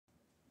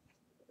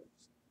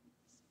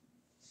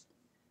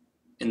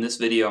In this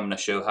video, I'm going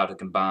to show how to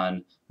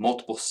combine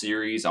multiple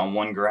series on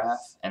one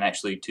graph and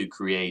actually to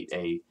create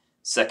a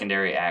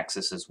secondary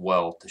axis as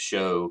well to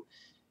show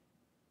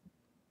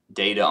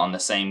data on the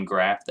same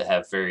graph that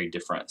have very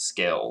different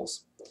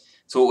scales.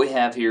 So what we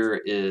have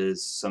here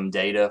is some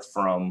data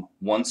from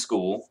one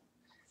school,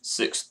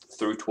 6th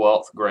through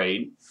 12th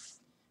grade.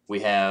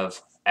 We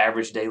have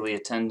average daily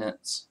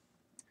attendance,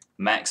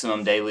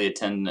 maximum daily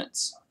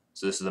attendance,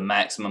 so this is the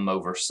maximum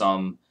over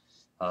some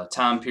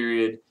time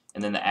period,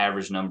 and then the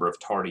average number of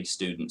tardy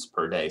students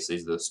per day. So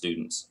these are the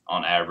students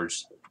on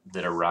average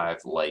that arrive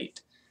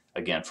late,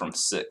 again from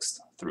 6th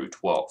through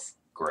 12th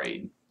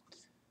grade.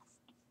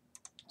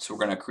 So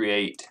we're going to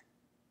create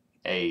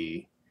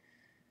a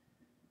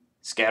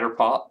scatter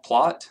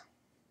plot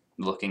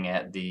looking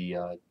at the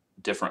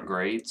different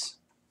grades,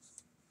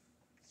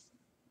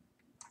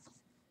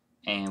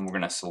 and we're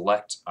going to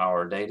select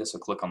our data. So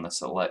click on the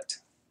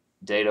select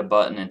data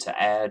button, and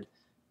to add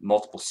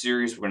multiple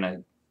series we're going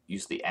to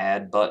use the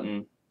add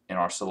button in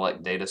our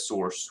select data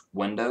source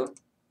window,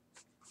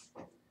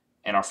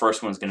 and our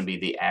first one is going to be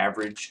the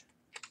average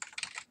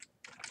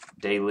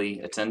daily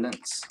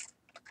attendance,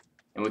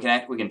 and we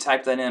can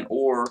type that in,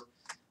 or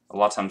a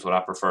lot of times what I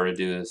prefer to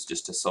do is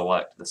just to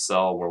select the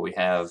cell where we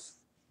have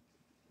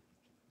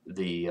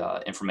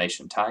the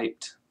information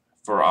typed.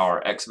 For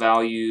our X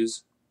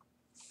values,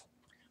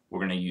 we're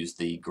going to use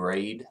the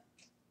grade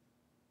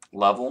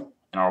level,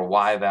 and our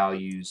Y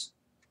values,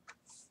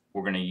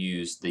 we're going to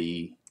use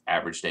the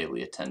average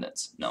daily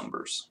attendance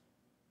numbers.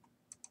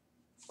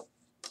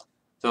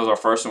 So as our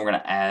first one, we're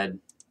going to add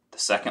the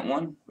second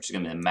one, which is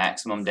going to be the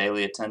maximum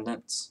daily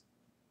attendance.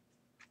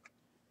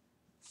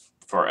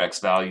 For our X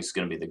value, it's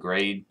going to be the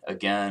grade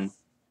again.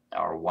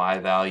 Our Y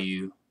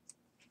value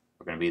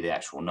are going to be the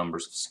actual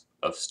numbers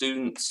of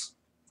students.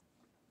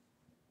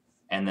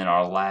 And then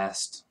our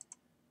last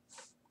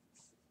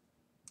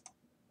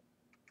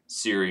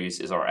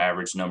series is our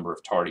average number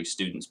of tardy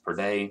students per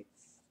day.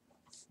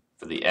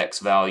 For the X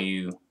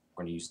value,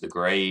 we're going to use the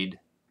grade,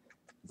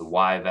 the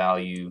Y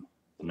value,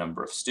 the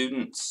number of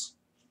students.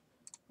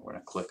 We're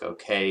going to click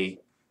OK.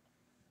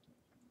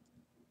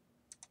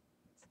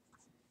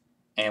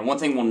 And one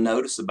thing we'll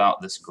notice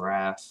about this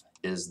graph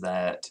is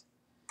that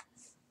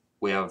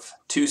we have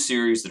two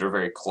series that are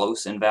very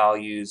close in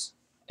values,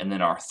 and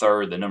then our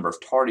third, the number of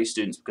tardy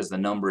students, because the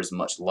number is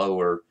much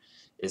lower,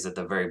 is at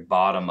the very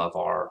bottom of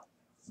our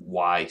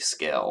Y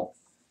scale.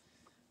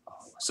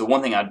 So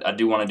one thing I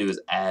do want to do is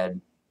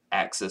add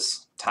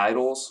axis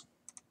titles.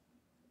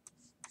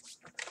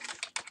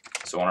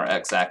 So on our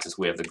x-axis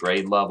we have the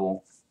grade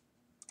level.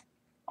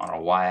 On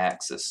our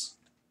y-axis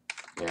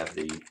we have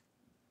the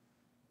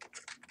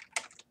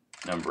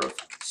number of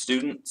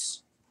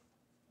students.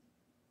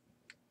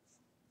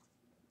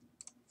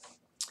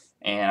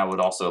 And I would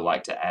also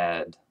like to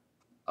add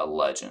a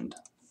legend.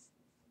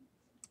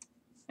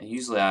 And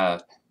usually I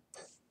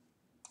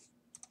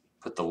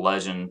put the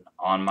legend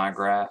on my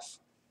graph,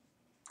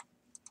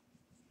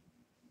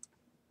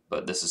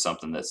 but this is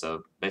something that's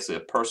basically a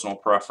personal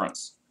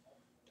preference.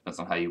 Depends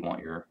on how you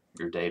want your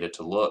data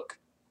to look.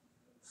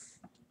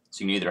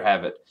 So you can either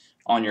have it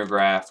on your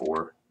graph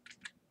or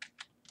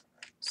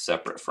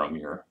separate from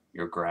your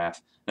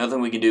graph. Another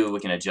thing we can do, we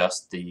can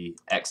adjust the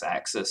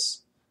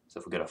x-axis.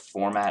 So if we go to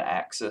format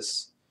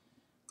axis,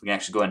 we can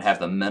actually go ahead and have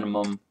the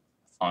minimum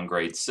on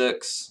grade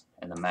 6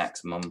 and the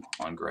maximum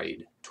on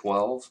grade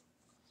 12,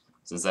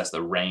 since that's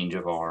the range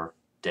of our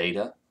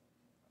data.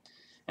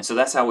 And so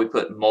that's how we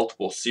put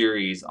multiple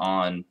series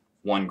on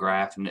one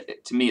graph. And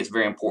to me, it's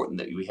very important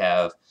that we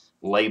have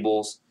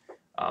labels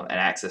and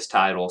axis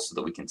titles so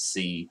that we can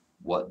see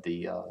what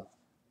the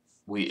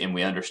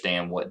we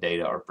understand what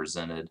data are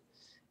presented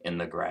in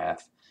the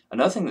graph.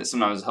 Another thing that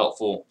sometimes is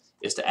helpful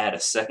is to add a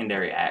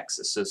secondary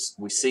axis. So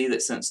we see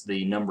that since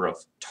the number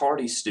of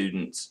tardy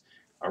students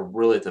are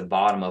really at the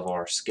bottom of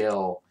our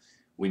scale,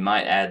 we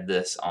might add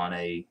this on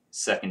a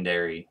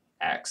secondary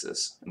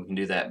axis. And we can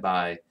do that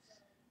by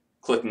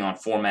clicking on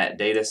Format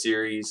Data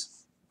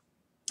Series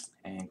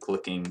and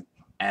clicking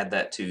Add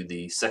that to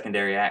the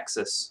secondary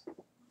axis.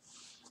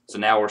 So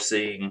now we're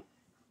seeing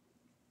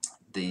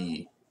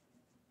the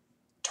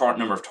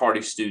number of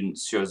tardy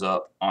students shows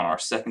up on our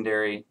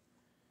secondary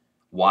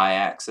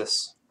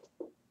y-axis.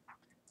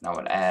 And I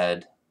would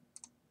add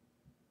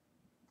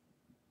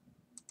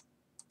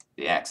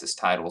the axis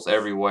titles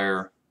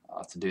everywhere.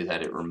 To do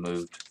that, it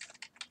removed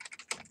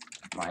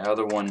my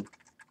other one.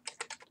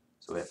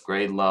 So we have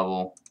grade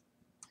level.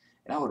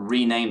 And I would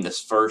rename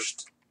this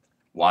first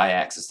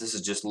y-axis. This is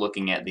just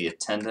looking at the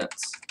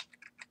attendance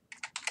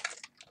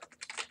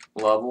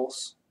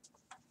levels.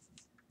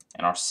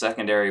 And our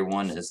secondary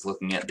one is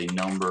looking at the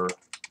number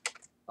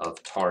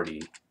of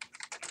tardy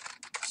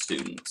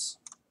students.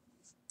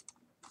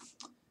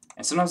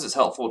 And sometimes it's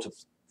helpful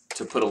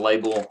to put a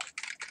label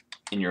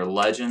in your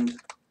legend,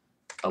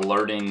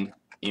 alerting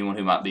anyone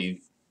who might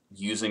be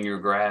using your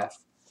graph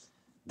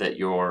that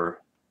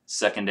your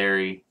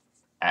secondary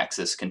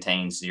axis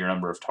contains your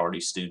number of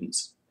tardy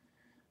students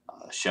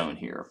shown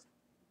here.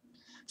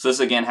 So this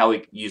is again how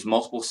we use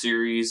multiple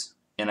series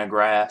in a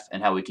graph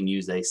and how we can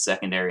use a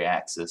secondary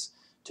axis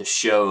to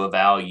show a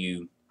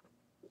value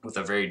with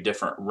a very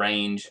different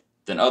range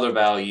than other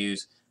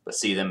values, but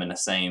see them in the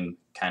same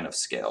kind of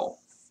scale.